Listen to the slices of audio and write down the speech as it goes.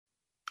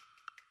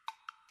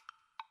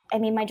I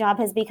mean, my job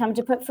has become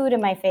to put food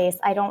in my face.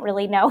 I don't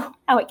really know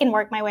how I can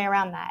work my way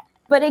around that.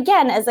 But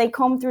again, as I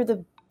combed through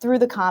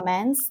the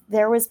comments,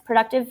 there was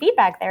productive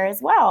feedback there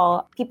as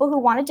well. People who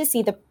wanted to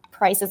see the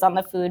prices on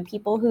the food,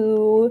 people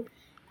who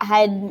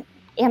had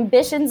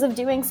ambitions of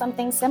doing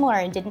something similar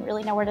and didn't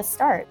really know where to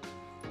start.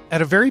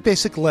 At a very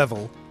basic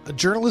level, a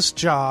journalist's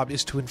job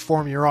is to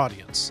inform your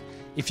audience.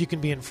 If you can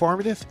be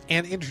informative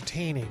and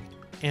entertaining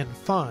and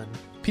fun,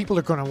 people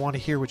are going to want to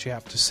hear what you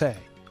have to say.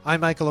 I'm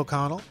Michael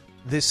O'Connell.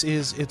 This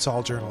is It's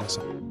All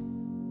Journalism.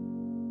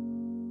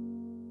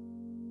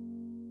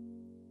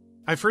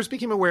 I first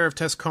became aware of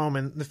Tess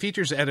Coleman, the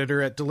features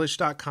editor at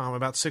Delish.com,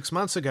 about 6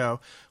 months ago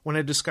when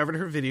I discovered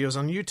her videos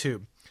on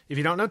YouTube. If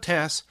you don't know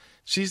Tess,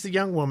 she's the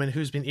young woman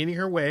who's been eating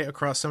her way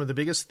across some of the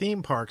biggest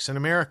theme parks in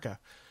America.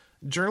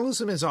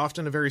 Journalism is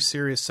often a very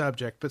serious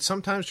subject, but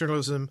sometimes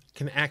journalism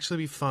can actually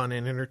be fun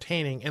and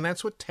entertaining, and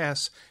that's what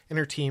Tess and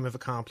her team have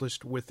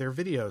accomplished with their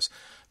videos.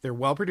 They're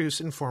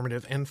well-produced,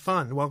 informative, and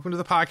fun. Welcome to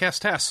the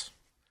podcast, Tess.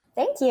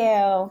 Thank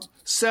you.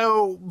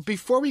 So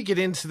before we get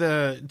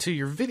into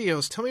your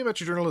videos, tell me about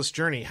your journalist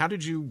journey. How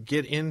did you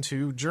get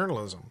into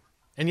journalism?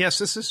 And yes,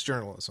 this is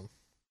journalism.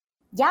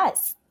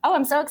 Yes. Oh,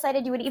 I'm so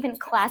excited you would even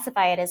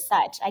classify it as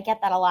such. I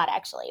get that a lot,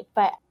 actually.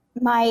 But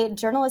my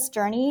journalist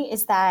journey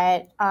is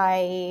that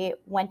I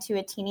went to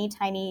a teeny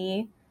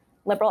tiny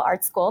liberal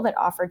arts school that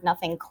offered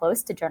nothing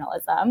close to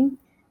journalism.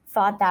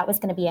 Thought that was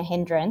going to be a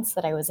hindrance,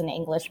 that I was an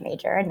English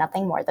major,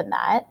 nothing more than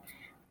that.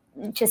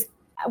 Just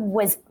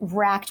was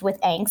racked with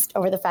angst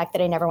over the fact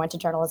that I never went to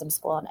journalism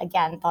school. And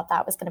again, thought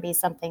that was going to be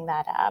something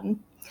that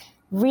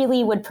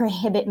really would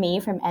prohibit me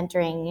from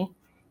entering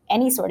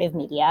any sort of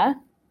media.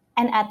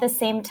 And at the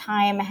same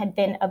time, had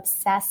been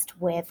obsessed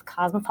with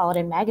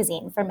Cosmopolitan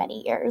magazine for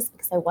many years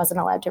because I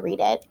wasn't allowed to read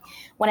it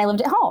when I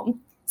lived at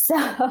home.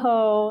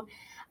 So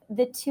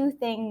the two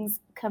things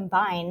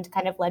combined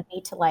kind of led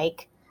me to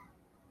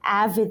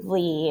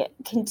avidly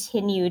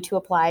continue to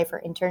apply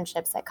for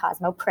internships at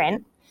Cosmo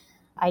Print.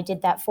 I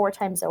did that 4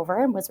 times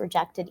over and was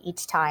rejected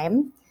each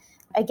time.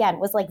 Again,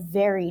 was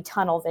very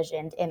tunnel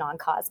visioned in on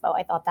Cosmo.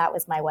 I thought that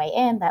was my way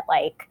in, that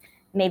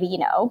maybe,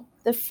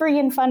 the free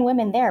and fun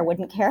women there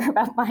wouldn't care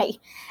about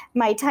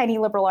my tiny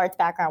liberal arts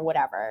background,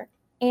 whatever.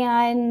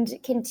 And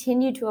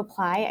continued to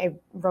apply. I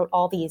wrote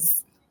all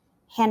these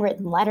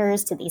handwritten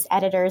letters to these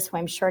editors who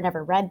I'm sure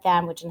never read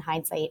them, which in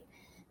hindsight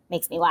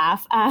makes me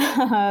laugh.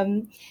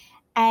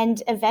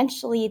 And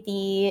eventually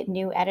the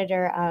new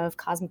editor of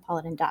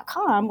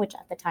Cosmopolitan.com, which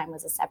at the time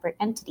was a separate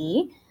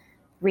entity,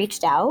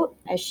 reached out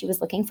as she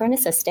was looking for an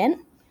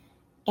assistant.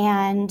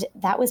 And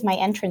that was my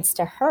entrance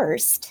to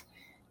Hearst.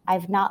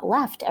 I've not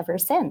left ever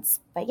since.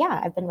 But yeah,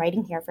 I've been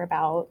writing here for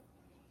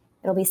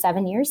it'll be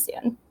 7 years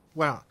soon.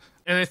 Wow.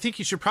 And I think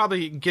you should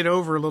probably get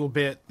over a little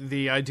bit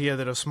the idea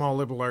that a small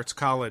liberal arts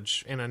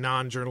college and a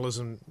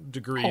non-journalism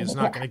degree is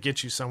not going to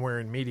get you somewhere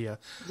in media.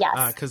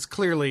 Yes. Because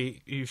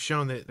clearly you've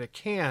shown that it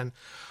can.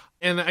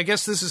 And I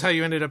guess this is how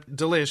you ended up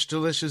Delish.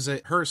 Delish is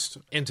a Hearst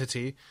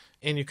entity,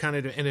 and you kind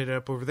of ended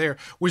up over there.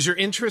 Was your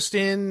interest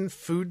in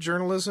food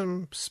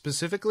journalism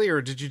specifically,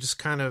 or did you just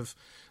kind of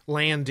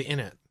land in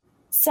it?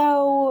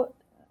 So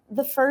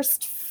the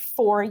first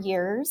 4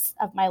 years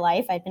of my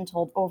life, I'd been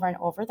told over and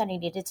over that I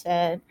needed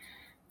to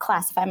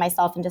classify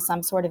myself into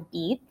some sort of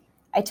beat.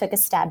 I took a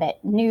stab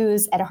at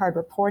news, at hard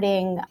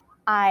reporting.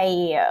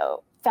 I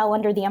fell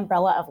under the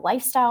umbrella of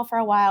lifestyle for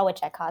a while,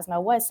 which at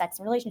Cosmo was sex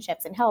and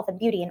relationships and health and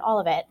beauty and all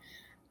of it.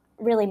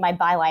 Really, my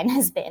byline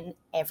has been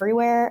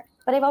everywhere,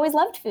 but I've always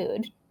loved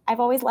food. I've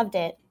always loved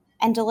it.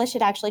 And Delish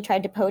had actually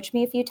tried to poach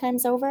me a few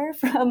times over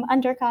from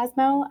under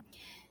Cosmo.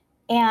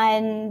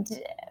 And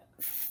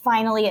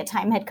finally, a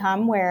time had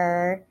come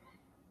where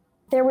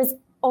there was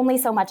only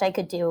so much I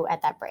could do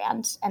at that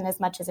brand. And as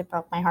much as it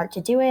broke my heart to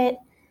do it,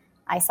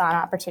 I saw an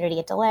opportunity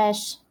at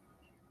Delish.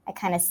 I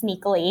kind of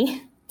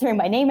sneakily threw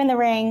my name in the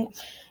ring,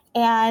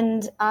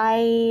 and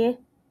I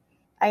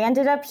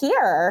ended up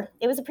here.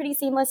 It was a pretty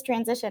seamless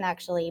transition,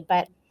 actually,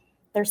 but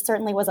there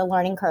certainly was a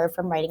learning curve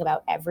from writing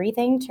about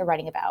everything to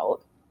writing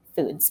about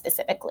food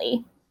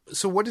specifically.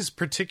 So what is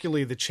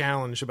particularly the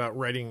challenge about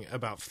writing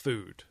about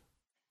food?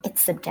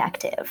 It's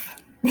subjective.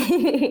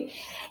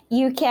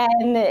 You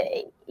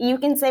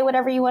can say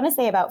whatever you want to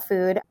say about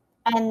food,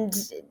 and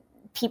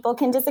people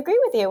can disagree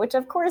with you, which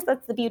of course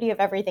that's the beauty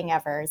of everything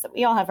ever, is that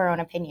we all have our own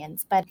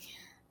opinions. But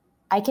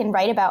I can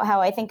write about how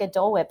I think a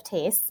Dole Whip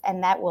tastes,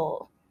 and that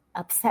will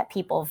upset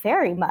people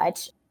very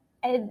much.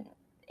 And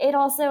it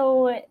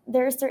also,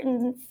 there are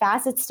certain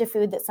facets to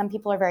food that some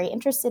people are very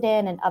interested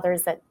in and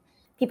others that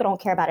people don't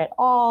care about at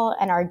all.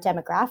 And our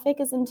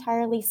demographic is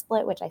entirely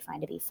split, which I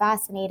find to be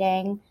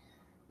fascinating.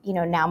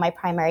 Now my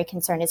primary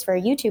concern is for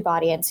a YouTube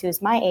audience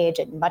who's my age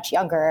and much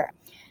younger.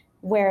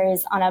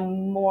 Whereas on a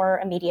more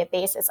immediate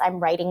basis, I'm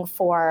writing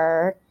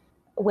for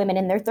women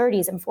in their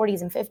 30s and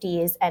 40s and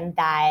 50s, and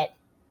that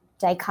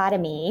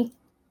dichotomy,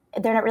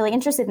 they're not really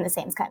interested in the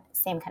same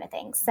kind of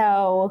thing.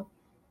 So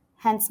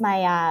hence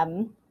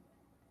my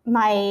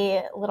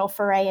my little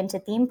foray into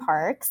theme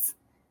parks.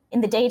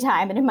 In the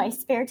daytime and in my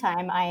spare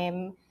time,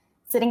 I'm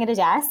sitting at a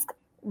desk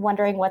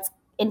wondering what's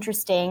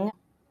interesting,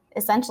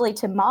 essentially,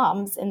 to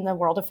moms in the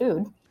world of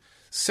food.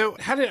 So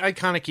how did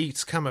Iconic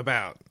Eats come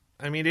about?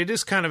 I mean, it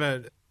is kind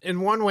of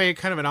in one way,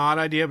 kind of an odd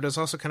idea, but it's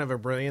also kind of a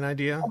brilliant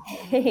idea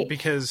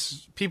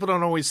because people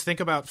don't always think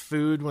about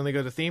food when they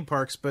go to theme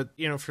parks, but,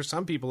 for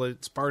some people,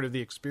 it's part of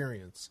the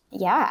experience.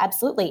 Yeah,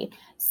 absolutely.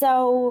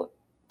 So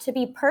to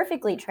be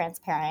perfectly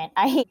transparent,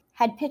 I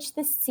had pitched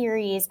this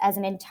series as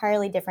an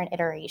entirely different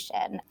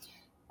iteration.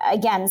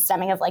 Again,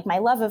 stemming of like my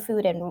love of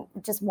food and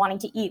just wanting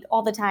to eat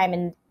all the time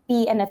and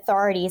be an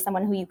authority,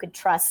 someone who you could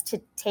trust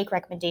to take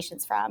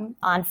recommendations from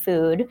on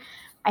food.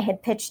 I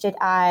had pitched it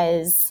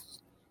as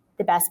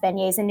the best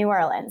beignets in New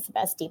Orleans, the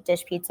best deep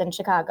dish pizza in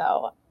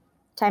Chicago,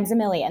 times a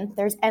million.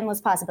 There's endless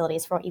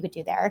possibilities for what you could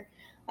do there.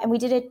 And we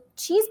did a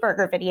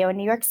cheeseburger video in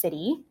New York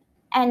City.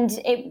 And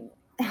it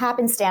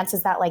happenstance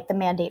is that like the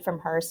mandate from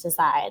Hearst is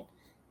that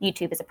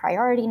YouTube is a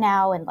priority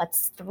now and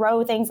let's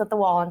throw things at the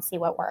wall and see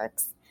what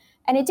works.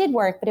 And it did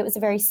work, but it was a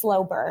very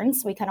slow burn.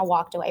 So we kind of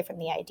walked away from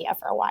the idea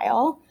for a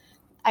while.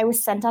 I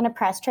was sent on a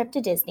press trip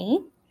to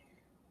Disney,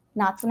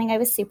 not something I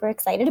was super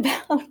excited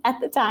about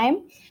at the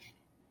time.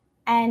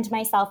 And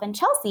myself and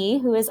Chelsea,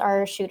 who is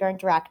our shooter and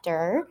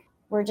director,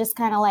 were just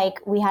kind of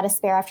like, we had a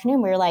spare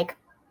afternoon. We were like,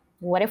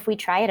 what if we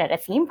try it at a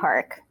theme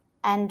park?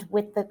 And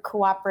with the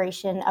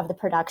cooperation of the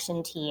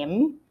production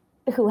team,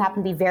 who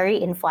happened to be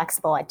very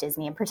inflexible at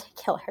Disney in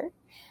particular,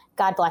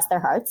 God bless their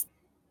hearts,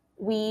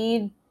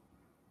 we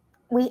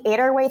ate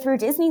our way through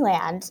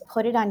Disneyland,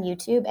 put it on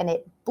YouTube, and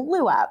it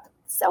blew up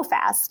so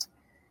fast.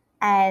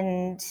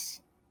 And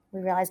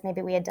we realized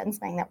maybe we had done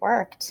something that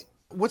worked.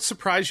 What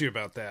surprised you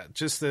about that?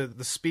 Just the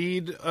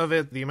speed of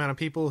it, the amount of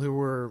people who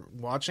were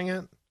watching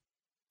it?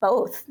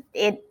 Both.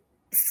 It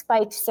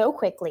spiked so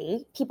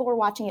quickly. People were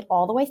watching it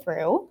all the way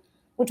through,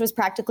 which was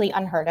practically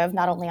unheard of,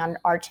 not only on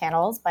our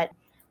channels, but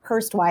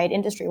Hearst-wide,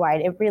 industry-wide.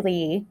 It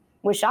really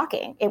was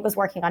shocking. It was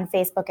working on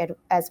Facebook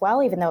as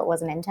well, even though it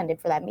wasn't intended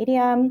for that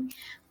medium.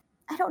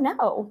 I don't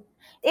know.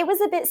 It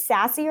was a bit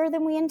sassier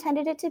than we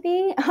intended it to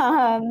be.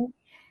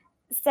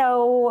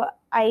 So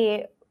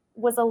I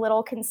was a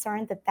little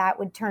concerned that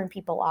would turn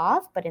people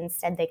off, but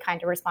instead they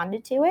kind of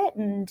responded to it.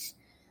 And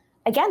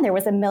again, there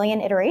was a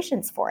million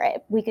iterations for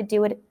it. We could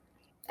do it.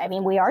 I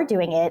mean, we are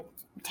doing it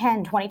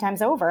 10, 20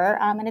 times over,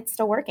 and it's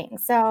still working.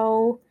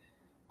 So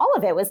all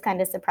of it was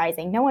kind of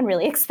surprising. No one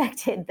really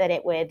expected that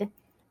it would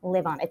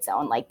live on its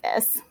own like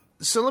this.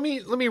 So let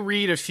me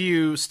read a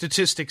few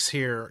statistics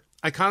here.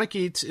 Iconic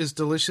Eats is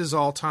Delish's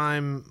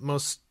all-time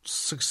most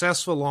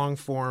successful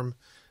long-form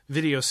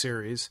video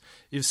series.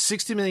 It has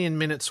 60 million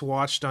minutes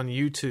watched on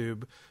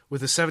YouTube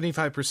with a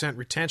 75%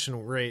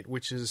 retention rate,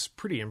 which is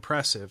pretty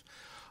impressive.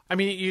 I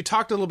mean, you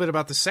talked a little bit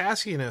about the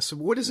sassiness.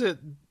 What is it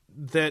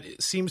that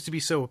seems to be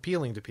so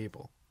appealing to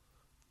people?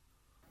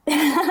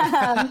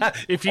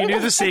 If you knew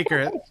the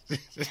secret.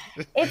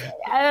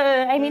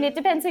 I mean, it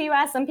depends who you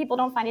ask. Some people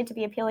don't find it to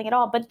be appealing at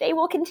all, but they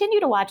will continue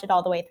to watch it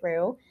all the way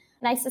through.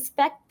 And I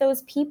suspect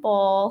those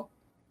people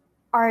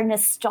are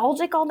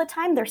nostalgic all the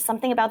time. There's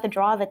something about the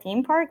draw of a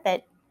theme park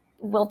that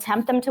will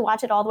tempt them to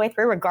watch it all the way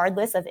through,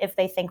 regardless of if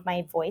they think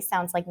my voice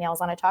sounds like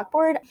nails on a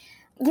chalkboard.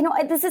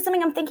 This is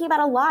something I'm thinking about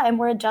a lot, and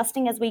we're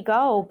adjusting as we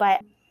go.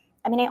 But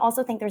I mean, I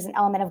also think there's an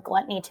element of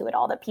gluttony to it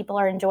all that people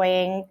are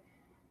enjoying.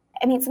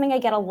 I mean, something I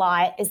get a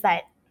lot is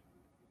that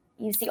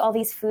you see all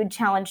these food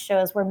challenge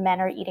shows where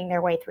men are eating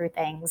their way through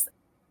things,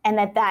 and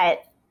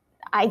that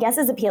I guess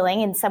is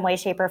appealing in some way,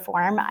 shape, or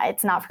form.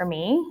 It's not for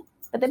me.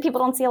 But then people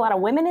don't see a lot of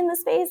women in the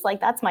space. Like,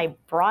 that's my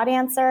broad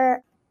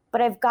answer.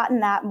 But I've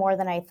gotten that more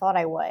than I thought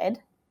I would.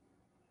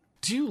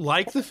 Do you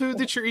like the food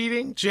that you're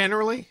eating,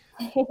 generally?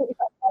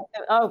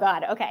 Oh,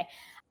 God. Okay.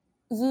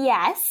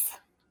 Yes.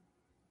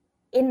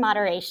 In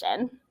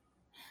moderation.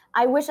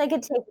 I wish I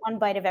could take one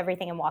bite of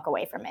everything and walk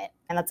away from it.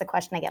 And that's a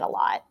question I get a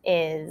lot,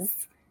 is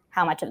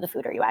how much of the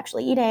food are you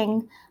actually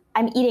eating?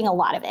 I'm eating a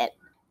lot of it,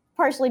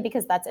 partially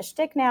because that's a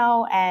shtick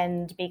now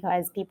and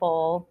because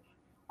people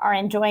are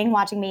enjoying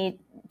watching me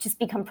just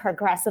become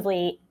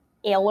progressively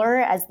iller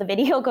as the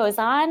video goes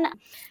on.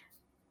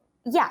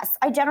 Yes,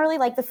 I generally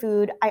like the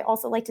food. I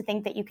also like to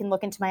think that you can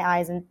look into my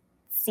eyes and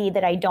see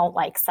that I don't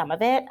like some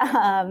of it.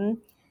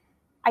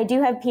 I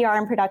do have PR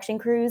and production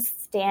crews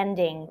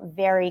standing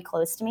very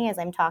close to me as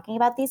I'm talking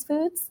about these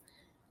foods.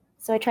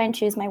 So I try and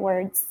choose my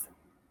words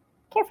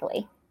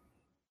carefully.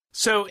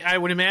 So I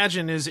would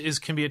imagine is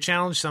can be a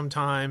challenge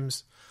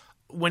sometimes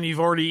when you've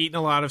already eaten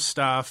a lot of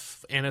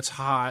stuff and it's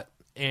hot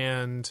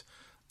and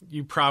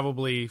you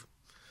probably,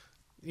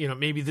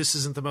 maybe this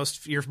isn't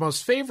your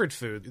most favorite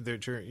food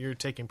that you're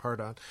taking part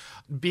on.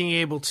 Being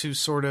able to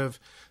sort of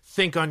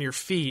think on your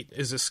feet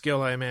is a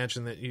skill I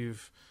imagine that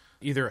you've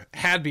either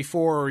had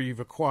before or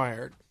you've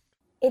acquired.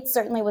 It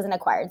certainly was an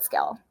acquired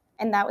skill.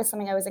 And that was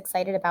something I was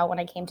excited about when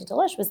I came to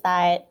Delish, was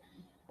that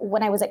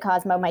when I was at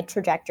Cosmo, my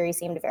trajectory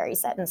seemed very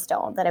set in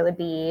stone, that I would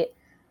be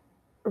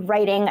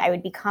writing, I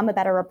would become a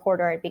better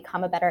reporter, I'd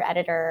become a better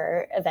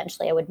editor.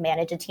 Eventually I would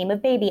manage a team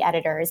of baby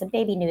editors and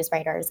baby news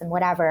writers and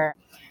whatever,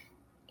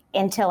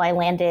 until I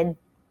landed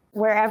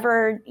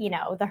wherever,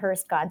 the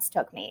Hearst gods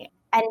took me.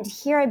 And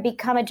here I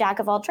become a jack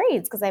of all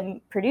trades because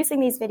I'm producing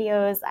these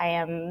videos. I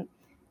am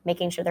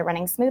making sure they're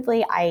running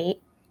smoothly.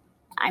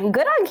 I'm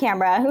good on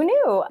camera. Who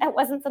knew? It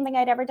wasn't something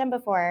I'd ever done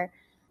before.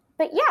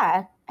 But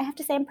yeah, I have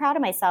to say I'm proud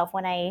of myself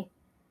when I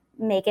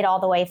make it all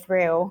the way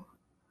through.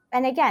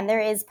 And again, there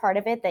is part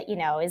of it that,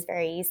 is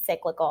very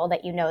cyclical,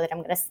 that that I'm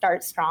going to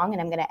start strong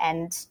and I'm going to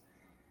end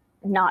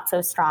not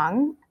so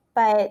strong.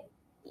 But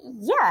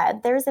yeah,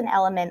 there's an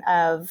element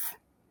of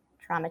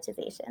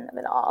traumatization of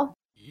it all.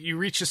 You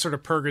reach a sort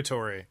of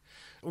purgatory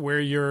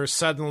where you're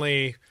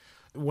suddenly,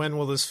 when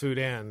will this food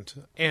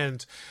end?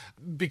 And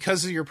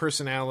because of your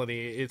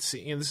personality, this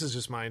is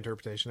just my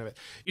interpretation of it,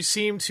 you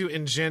seem to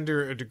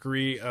engender a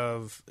degree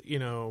of,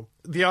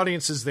 the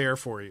audience is there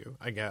for you,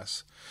 I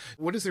guess.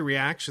 What is the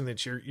reaction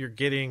that you're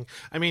getting?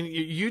 I mean,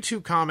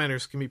 YouTube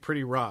commenters can be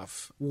pretty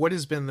rough. What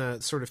has been the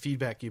sort of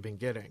feedback you've been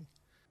getting?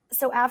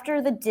 So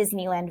after the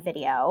Disneyland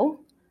video,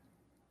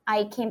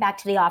 I came back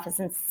to the office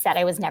and said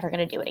I was never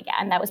going to do it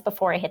again. That was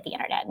before I hit the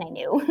internet and I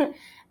knew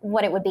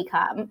what it would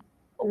become.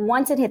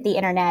 Once it hit the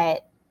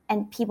internet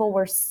and people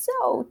were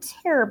so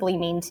terribly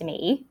mean to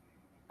me,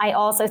 I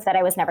also said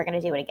I was never going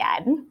to do it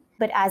again.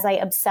 But as I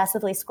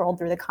obsessively scrolled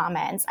through the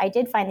comments, I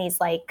did find these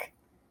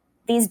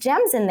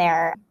gems in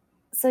there.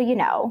 So,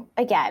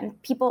 again,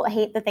 people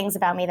hate the things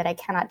about me that I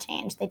cannot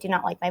change. They do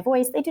not like my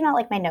voice. They do not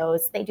like my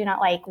nose. They do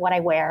not like what I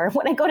wear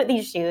when I go to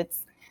these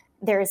shoots.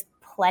 There's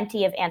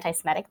plenty of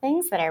anti-Semitic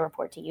things that I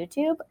report to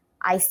YouTube.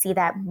 I see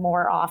that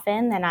more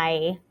often than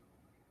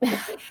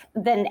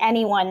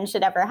anyone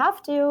should ever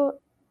have to.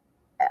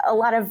 A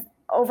lot of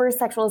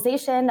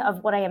over-sexualization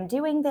of what I am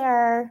doing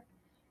there.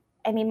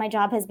 I mean, my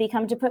job has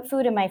become to put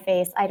food in my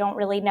face. I don't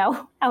really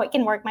know how I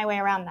can work my way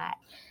around that.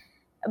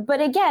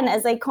 But again,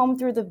 as I comb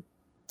through the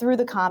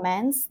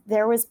comments,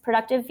 there was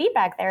productive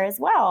feedback there as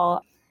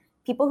well.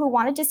 People who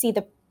wanted to see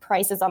the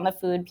prices on the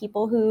food,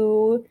 people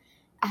who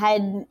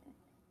had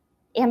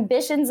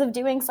ambitions of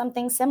doing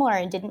something similar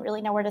and didn't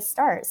really know where to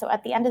start. So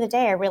at the end of the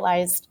day, I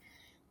realized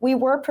we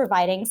were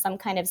providing some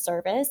kind of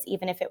service,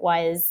 even if it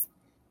was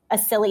a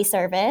silly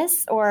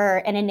service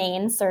or an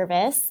inane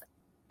service.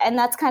 And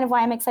that's kind of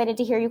why I'm excited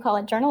to hear you call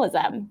it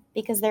journalism,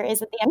 because there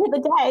is, at the end of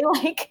the day,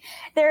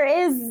 there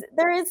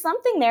is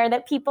something there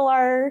that people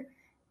are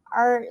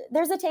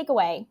there's a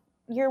takeaway.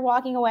 You're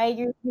walking away,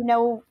 you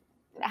know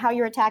how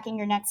you're attacking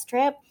your next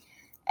trip.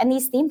 And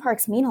these theme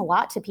parks mean a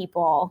lot to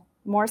people,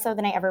 more so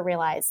than I ever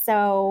realized.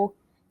 So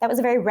that was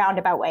a very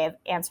roundabout way of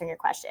answering your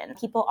question.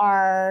 People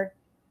are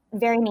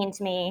very mean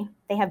to me.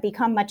 They have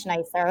become much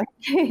nicer.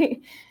 Yeah,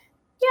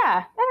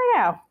 I don't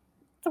know.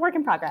 It's a work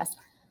in progress.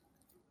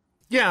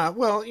 Yeah,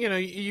 well,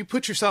 you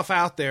put yourself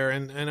out there,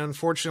 and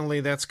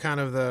unfortunately, that's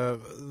kind of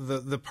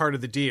the part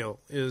of the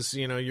deal is,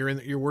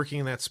 you're working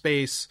in that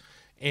space,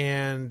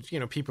 and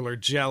people are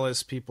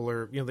jealous. People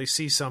are, they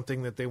see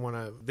something that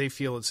they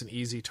feel it's an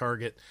easy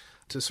target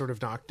to sort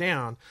of knock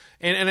down,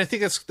 and I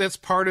think that's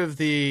part of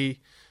the.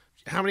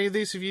 How many of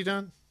these have you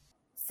done?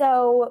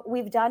 So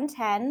we've done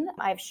 10.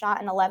 I've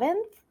shot an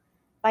 11th.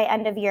 By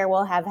end of year,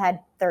 we'll have had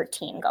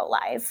 13 go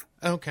live.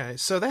 Okay,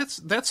 so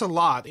that's a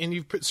lot, and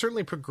you've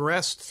certainly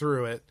progressed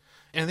through it.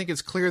 And I think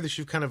it's clear that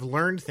you've kind of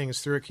learned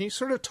things through it. Can you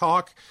sort of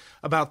talk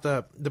about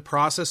the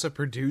process of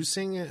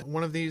producing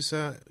one of these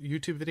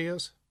YouTube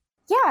videos?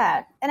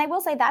 Yeah, and I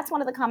will say that's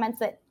one of the comments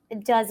that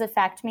does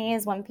affect me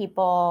is when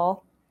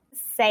people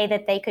say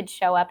that they could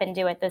show up and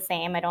do it the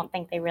same. I don't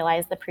think they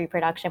realize the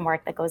pre-production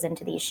work that goes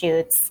into these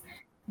shoots.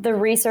 The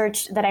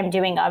research that I'm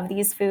doing of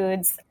these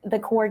foods, the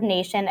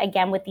coordination,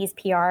 again, with these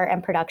PR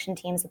and production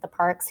teams at the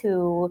parks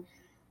who,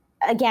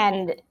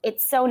 again,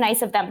 it's so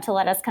nice of them to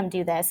let us come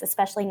do this,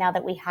 especially now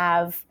that we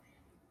have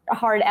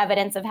hard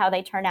evidence of how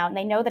they turn out. And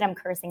they know that I'm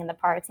cursing in the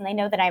parks, and they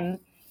know that I'm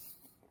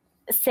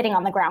sitting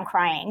on the ground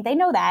crying. They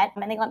know that,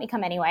 and they let me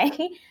come anyway,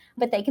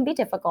 but they can be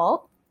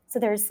difficult. So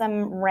there's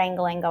some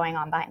wrangling going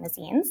on behind the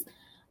scenes.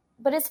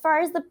 But as far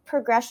as the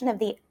progression of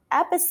the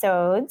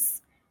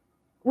episodes,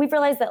 we've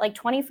realized that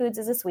 20 foods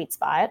is a sweet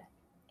spot.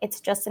 It's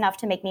just enough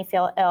to make me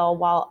feel ill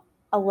while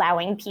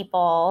allowing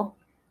people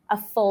a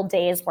full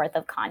day's worth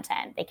of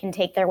content. They can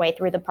take their way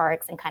through the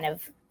parks and kind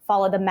of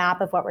follow the map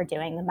of what we're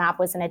doing. The map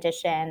was an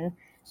addition.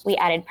 We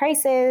added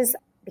prices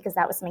because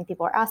that was something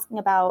people were asking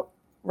about,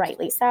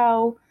 rightly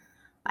so.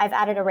 I've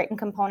added a written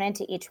component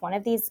to each one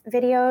of these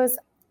videos.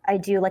 I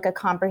do a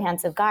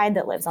comprehensive guide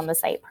that lives on the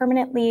site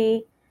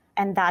permanently.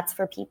 And that's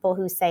for people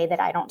who say that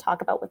I don't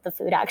talk about what the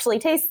food actually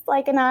tastes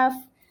like enough.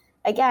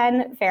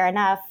 Again, fair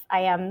enough.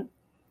 I am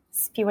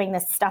spewing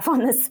this stuff on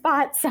the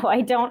spot, so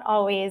I don't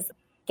always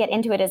get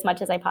into it as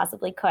much as I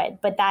possibly could.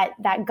 But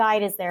that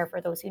guide is there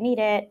for those who need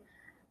it.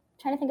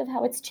 I'm trying to think of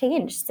how it's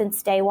changed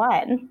since day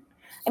one.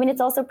 I mean,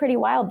 it's also pretty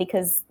wild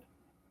because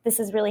this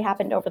has really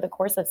happened over the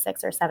course of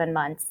 6 or 7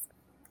 months.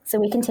 So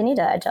we continue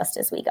to adjust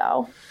as we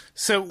go.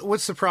 So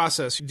what's the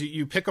process? Do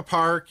you pick a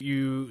park,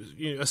 you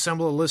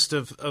assemble a list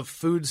of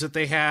foods that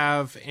they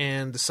have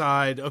and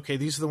decide, okay,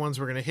 these are the ones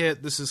we're going to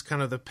hit. This is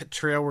kind of the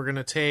trail we're going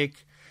to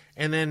take.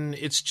 And then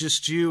it's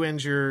just you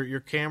and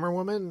your camera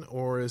woman,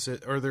 or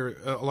are there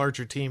a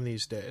larger team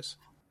these days?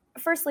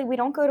 Firstly, we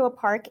don't go to a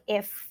park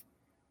if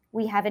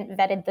we haven't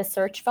vetted the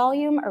search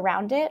volume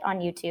around it on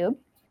YouTube.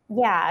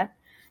 Yeah,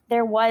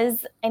 there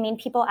was, I mean,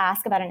 people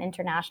ask about an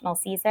international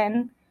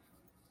season.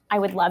 I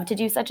would love to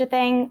do such a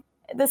thing.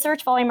 The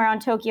search volume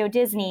around Tokyo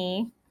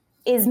Disney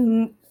is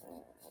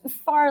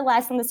far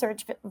less than the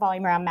search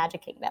volume around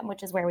Magic Kingdom,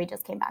 which is where we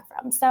just came back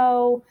from.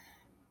 So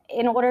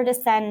in order to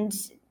send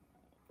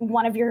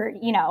one of your,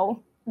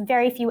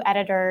 very few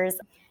editors,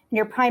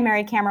 your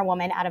primary camera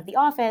woman out of the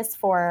office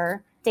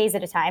for days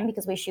at a time,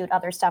 because we shoot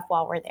other stuff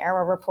while we're there,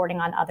 we're reporting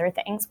on other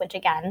things, which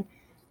again,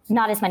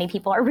 not as many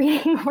people are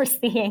reading or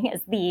seeing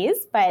as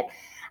these, but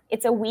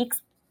it's a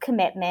week's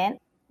commitment.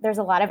 There's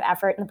a lot of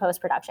effort in the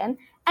post-production.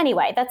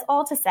 Anyway, that's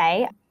all to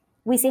say,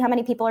 we see how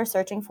many people are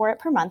searching for it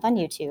per month on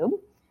YouTube.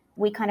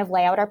 We kind of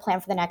lay out our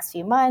plan for the next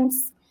few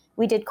months.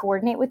 We did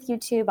coordinate with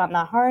YouTube on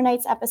the Horror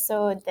Nights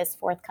episode, this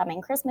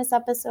forthcoming Christmas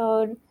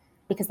episode,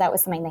 because that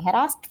was something they had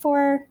asked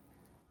for.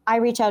 I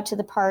reach out to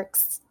the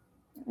parks,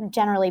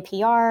 generally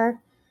PR.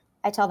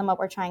 I tell them what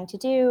we're trying to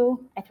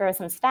do. I throw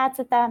some stats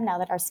at them now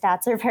that our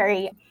stats are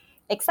very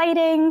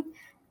exciting.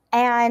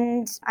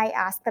 And I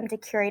ask them to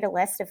curate a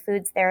list of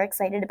foods they're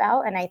excited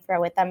about, and I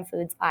throw at them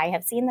foods I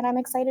have seen that I'm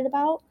excited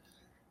about.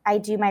 I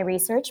do my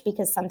research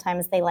because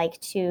sometimes they like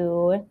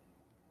to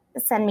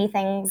send me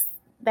things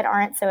that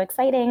aren't so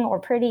exciting or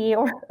pretty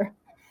or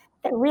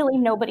that really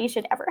nobody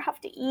should ever have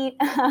to eat.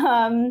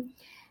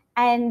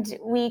 And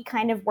we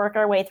kind of work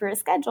our way through a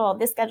schedule.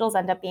 The schedules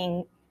end up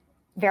being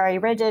very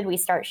rigid. We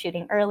start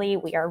shooting early.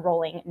 We are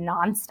rolling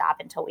nonstop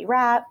until we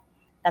wrap.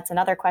 That's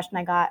another question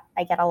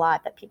I get a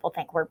lot, that people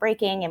think we're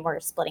breaking and we're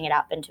splitting it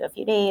up into a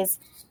few days.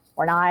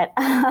 We're not.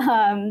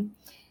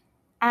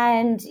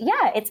 And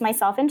yeah, it's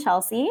myself and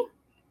Chelsea.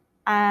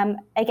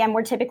 Again,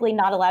 we're typically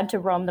not allowed to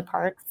roam the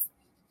parks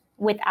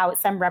without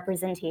some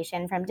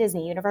representation from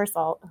Disney,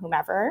 Universal,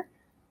 whomever.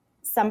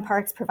 Some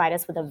parks provide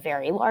us with a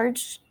very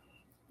large,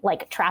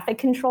 traffic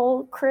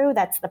control crew.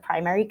 That's the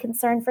primary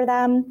concern for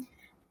them.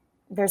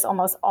 There's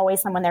almost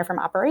always someone there from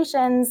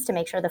operations to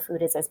make sure the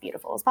food is as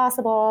beautiful as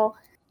possible.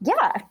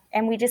 Yeah,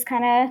 and we just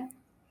kind of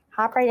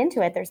hop right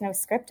into it. There's no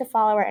script to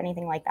follow or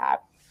anything like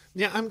that.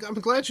 Yeah, I'm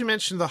glad you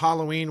mentioned the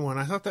Halloween one.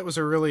 I thought that was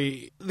I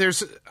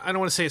don't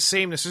want to say a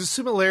sameness, there's a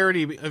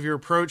similarity of your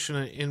approach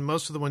in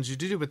most of the ones you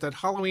do, but that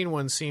Halloween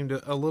one seemed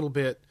a little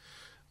bit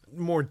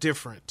more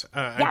different,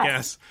 yes. I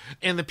guess.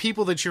 And the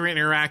people that you're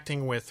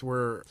interacting with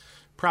were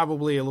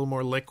probably a little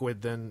more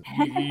liquid than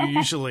you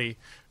usually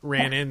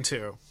ran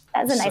into.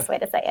 That's a nice way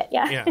to say it,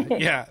 yeah.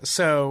 Yeah.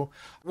 So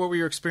what were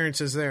your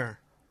experiences there?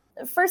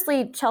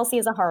 Firstly, Chelsea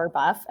is a horror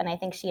buff, and I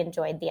think she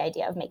enjoyed the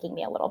idea of making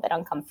me a little bit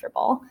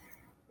uncomfortable.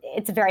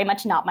 It's very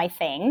much not my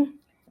thing.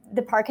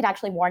 The park had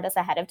actually warned us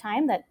ahead of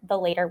time that the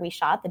later we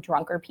shot, the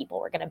drunker people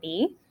were going to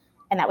be.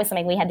 And that was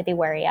something we had to be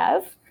wary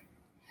of.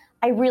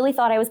 I really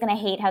thought I was going to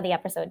hate how the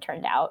episode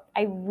turned out.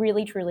 I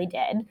really, truly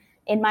did.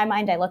 In my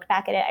mind, I looked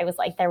back at it. I was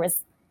like, there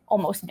was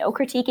almost no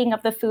critiquing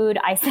of the food.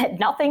 I said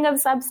nothing of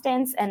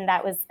substance. And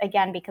that was,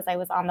 again, because I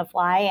was on the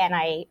fly and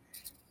I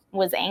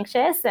was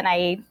anxious. And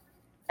I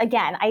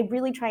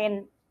really try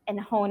and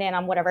hone in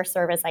on whatever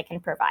service I can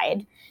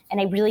provide. And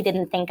I really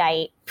didn't think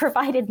I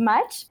provided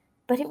much,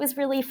 but it was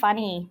really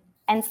funny.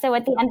 And so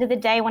at the end of the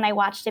day, when I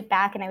watched it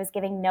back and I was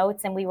giving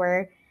notes and we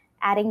were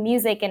adding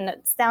music and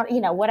sound,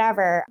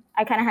 whatever,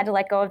 I kind of had to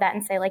let go of that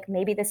and say,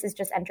 maybe this is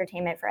just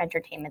entertainment for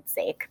entertainment's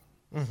sake.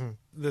 Mm-hmm.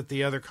 That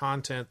the other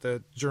content,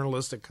 the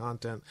journalistic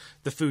content,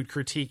 the food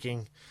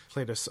critiquing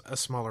played a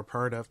smaller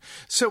part of.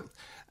 So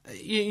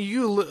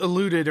you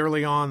alluded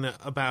early on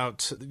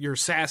about your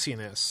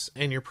sassiness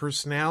and your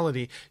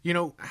personality.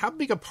 How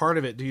big a part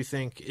of it do you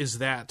think is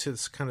that to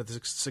kind of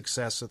the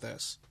success of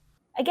this?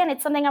 Again,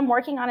 it's something I'm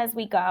working on as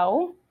we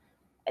go.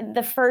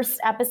 The first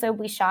episode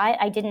we shot,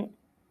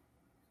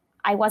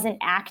 I wasn't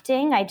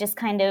acting. I just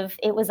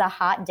it was a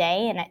hot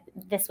day. And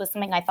this was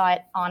something I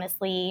thought,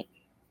 honestly,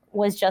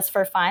 was just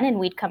for fun. And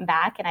we'd come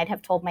back and I'd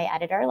have told my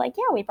editor,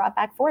 yeah, we brought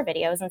back 4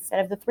 videos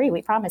instead of the 3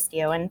 we promised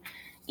you. And,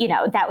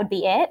 that would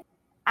be it.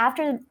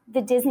 After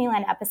the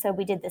Disneyland episode,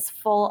 we did this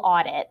full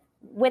audit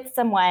with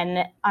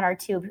someone on our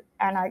team,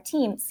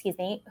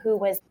 who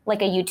was a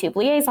YouTube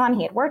liaison.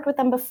 He had worked with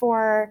them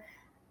before.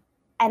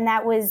 And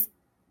that was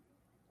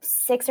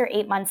 6 or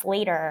 8 months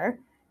later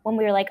when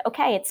we were like,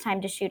 okay, it's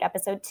time to shoot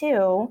episode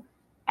 2.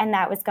 And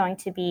that was going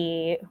to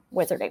be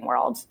Wizarding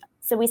World.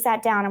 So we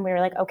sat down and we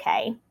were like,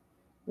 okay,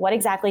 what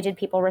exactly did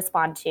people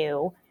respond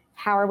to?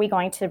 How are we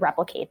going to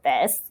replicate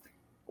this?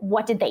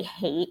 What did they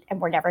hate and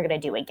we're never going to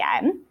do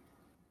again?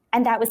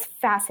 And that was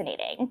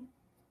fascinating.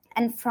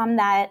 And from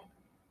that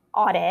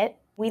audit,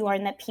 we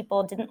learned that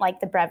people didn't like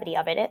the brevity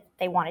of it.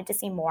 They wanted to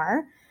see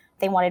more.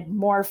 They wanted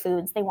more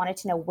foods. They wanted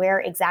to know where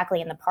exactly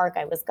in the park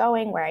I was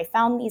going, where I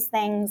found these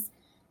things.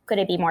 Could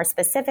I be more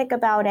specific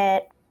about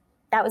it?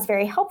 That was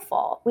very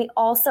helpful. We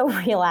also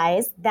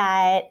realized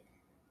that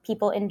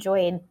people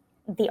enjoyed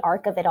the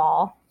arc of it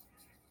all,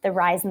 the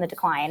rise and the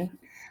decline.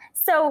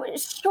 So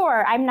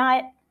sure, I'm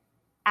not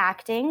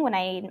acting when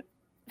I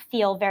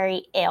feel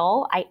very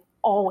ill. I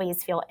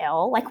always feel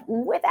ill,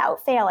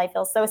 without fail. I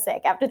feel so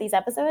sick after these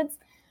episodes.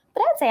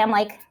 But I'd say I'm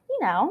like,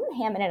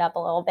 hamming it up a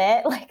little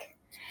bit. Like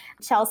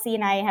Chelsea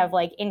and I have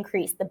like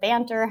increased the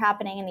banter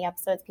happening in the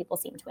episodes. People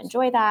seem to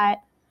enjoy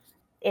that.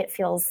 It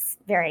feels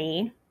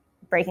very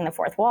breaking the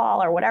fourth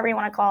wall or whatever you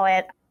want to call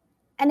it.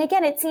 And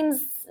again, it seems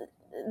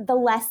the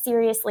less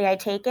seriously I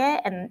take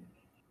it and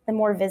the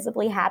more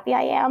visibly happy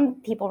I am,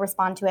 people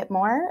respond to it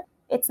more.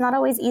 It's not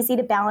always easy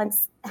to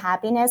balance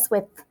happiness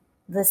with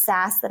the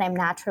sass that I'm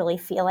naturally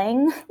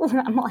feeling.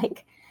 I'm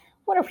like,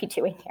 what are we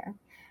doing here?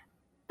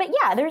 But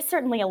yeah, there's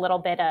certainly a little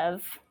bit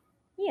of,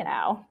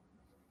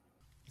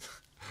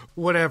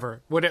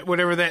 whatever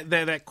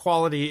that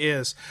quality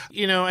is.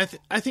 I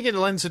think it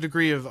lends a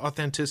degree of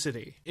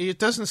authenticity. It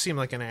doesn't seem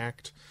like an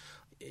act.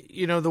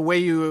 The way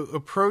you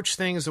approach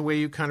things, the way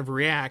you kind of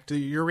react,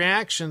 your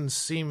reactions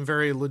seem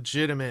very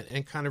legitimate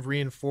and kind of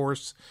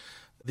reinforce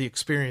the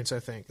experience, I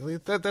think.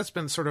 That's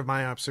been sort of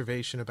my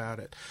observation about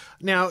it.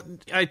 Now,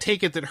 I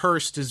take it that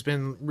Hearst has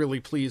been really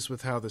pleased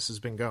with how this has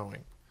been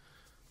going.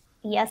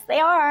 Yes, they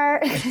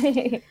are.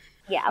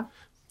 Yeah.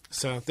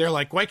 So they're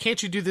like, why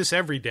can't you do this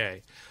every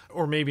day?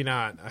 Or maybe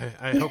not.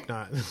 I hope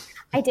not.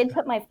 I did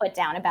put my foot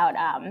down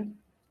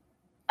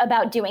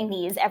about doing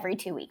these every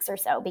 2 weeks or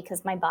so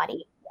because my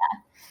body,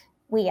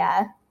 we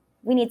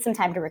need some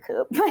time to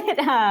recoup.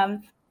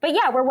 But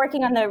yeah, we're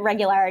working on the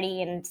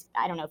regularity, and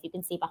I don't know if you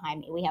can see behind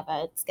me, we have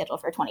a schedule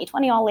for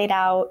 2020 all laid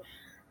out.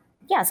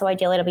 Yeah, so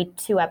ideally it'll be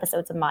 2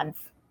 episodes a month,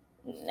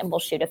 and we'll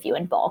shoot a few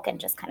in bulk and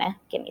just kind of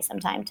give me some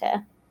time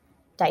to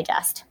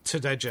digest.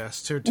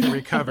 To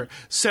recover.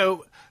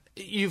 So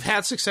you've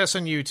had success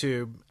on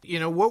YouTube.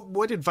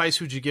 What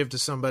advice would you give to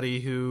somebody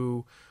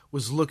who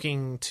was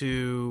looking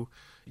to,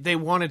 they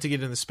wanted to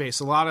get in the space?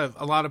 A lot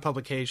of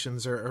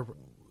publications are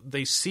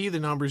they see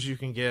the numbers you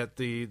can get,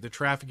 the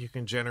traffic you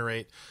can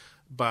generate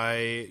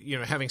by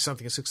having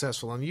something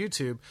successful on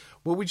YouTube.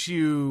 What would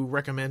you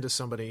recommend to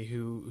somebody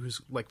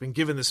who's like been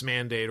given this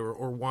mandate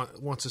or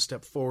wants to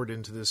step forward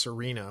into this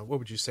arena? What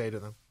would you say to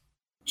them?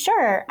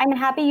 Sure. I'm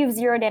happy you've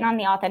zeroed in on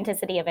the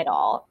authenticity of it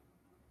all,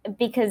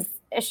 because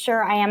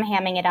sure, I am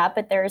hamming it up,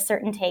 but there are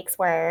certain takes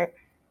where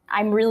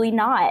I'm really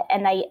not.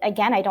 And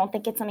I don't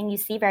think it's something you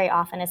see very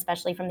often,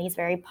 especially from these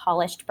very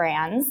polished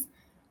brands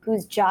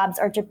whose jobs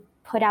are to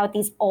put out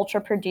these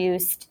ultra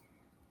produced,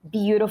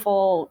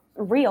 beautiful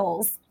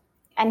reels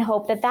and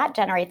hope that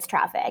generates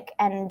traffic.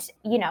 And,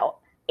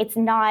 it's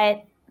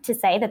not to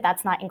say that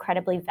that's not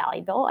incredibly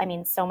valuable. I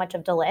mean, so much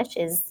of Delish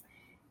is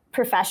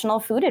professional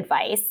food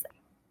advice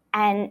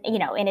and,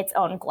 in its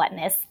own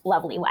gluttonous,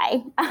 lovely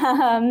way.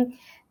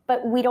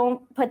 But we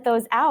don't put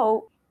those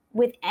out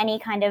with any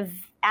kind of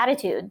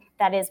attitude.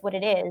 That is what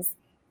it is.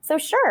 So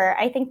sure,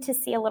 I think to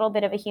see a little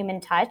bit of a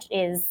human touch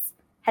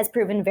has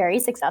proven very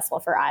successful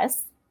for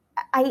us.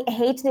 I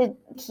hate to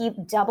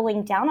keep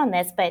doubling down on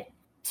this, but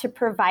to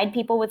provide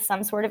people with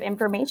some sort of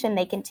information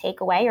they can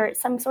take away or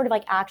some sort of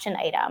like action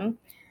item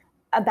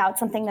about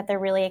something that they're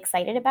really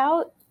excited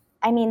about.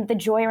 I mean, the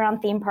joy around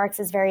theme parks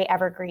is very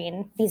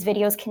evergreen. These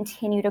videos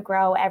continue to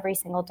grow every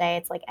single day.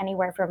 It's like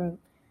anywhere from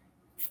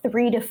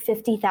 3,000 to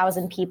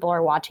 50,000 people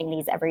are watching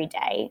these every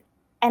day.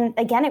 And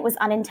again, it was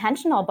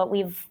unintentional, but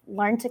we've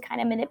learned to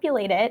kind of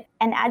manipulate it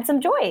and add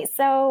some joy.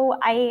 So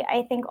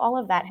I think all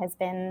of that has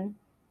been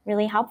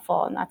really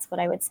helpful, and that's what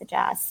I would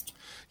suggest.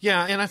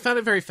 Yeah, and I found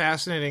it very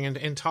fascinating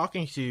in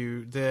talking to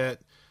you that,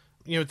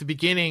 at the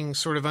beginning,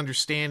 sort of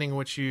understanding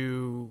what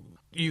you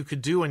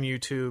could do on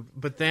YouTube,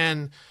 but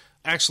then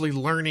actually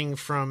learning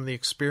from the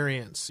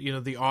experience,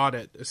 the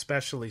audit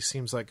especially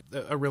seems like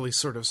a really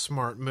sort of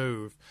smart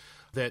move.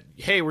 That,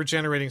 hey, we're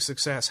generating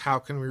success. How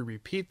can we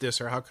repeat this,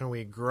 or how can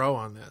we grow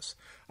on this?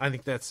 I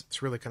think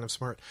it's really kind of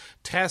smart.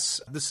 Tess,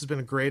 this has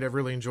been great. I've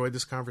really enjoyed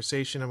this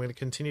conversation. I'm going to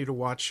continue to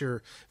watch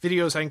your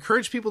videos. I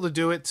encourage people to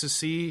do it to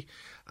see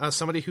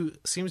somebody who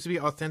seems to be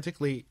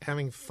authentically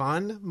having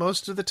fun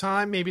most of the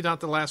time. Maybe not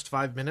the last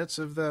 5 minutes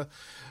of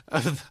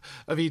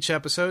each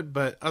episode,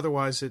 but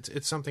otherwise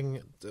it's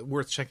something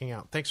worth checking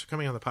out. Thanks for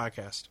coming on the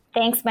podcast.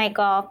 Thanks,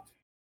 Michael.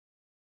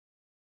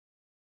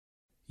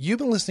 You've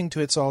been listening to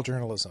It's All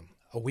Journalism,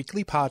 a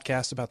weekly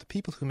podcast about the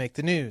people who make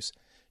the news.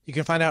 You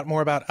can find out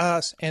more about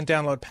us and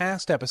download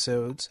past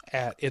episodes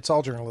at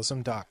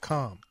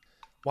itsalljournalism.com.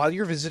 While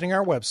you're visiting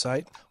our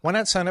website, why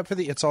not sign up for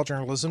the It's All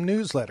Journalism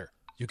newsletter?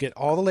 You get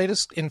all the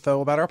latest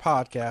info about our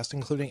podcast,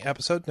 including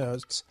episode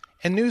notes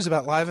and news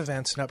about live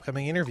events and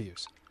upcoming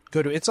interviews.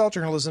 Go to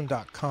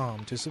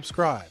itsalljournalism.com to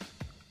subscribe.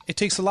 It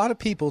takes a lot of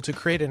people to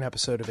create an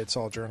episode of It's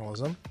All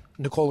Journalism.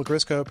 Nicola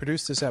Grisco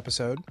produced this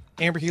episode.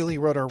 Amber Healy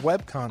wrote our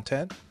web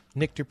content.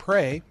 Nick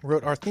Dupre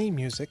wrote our theme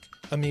music.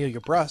 Amelia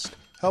Brust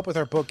helped with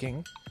our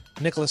booking.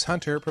 Nicholas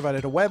Hunter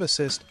provided a web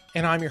assist.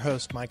 And I'm your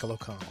host, Michael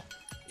O'Connell.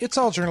 It's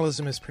All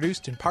Journalism is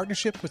produced in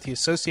partnership with the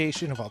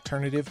Association of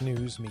Alternative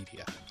News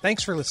Media.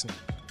 Thanks for listening.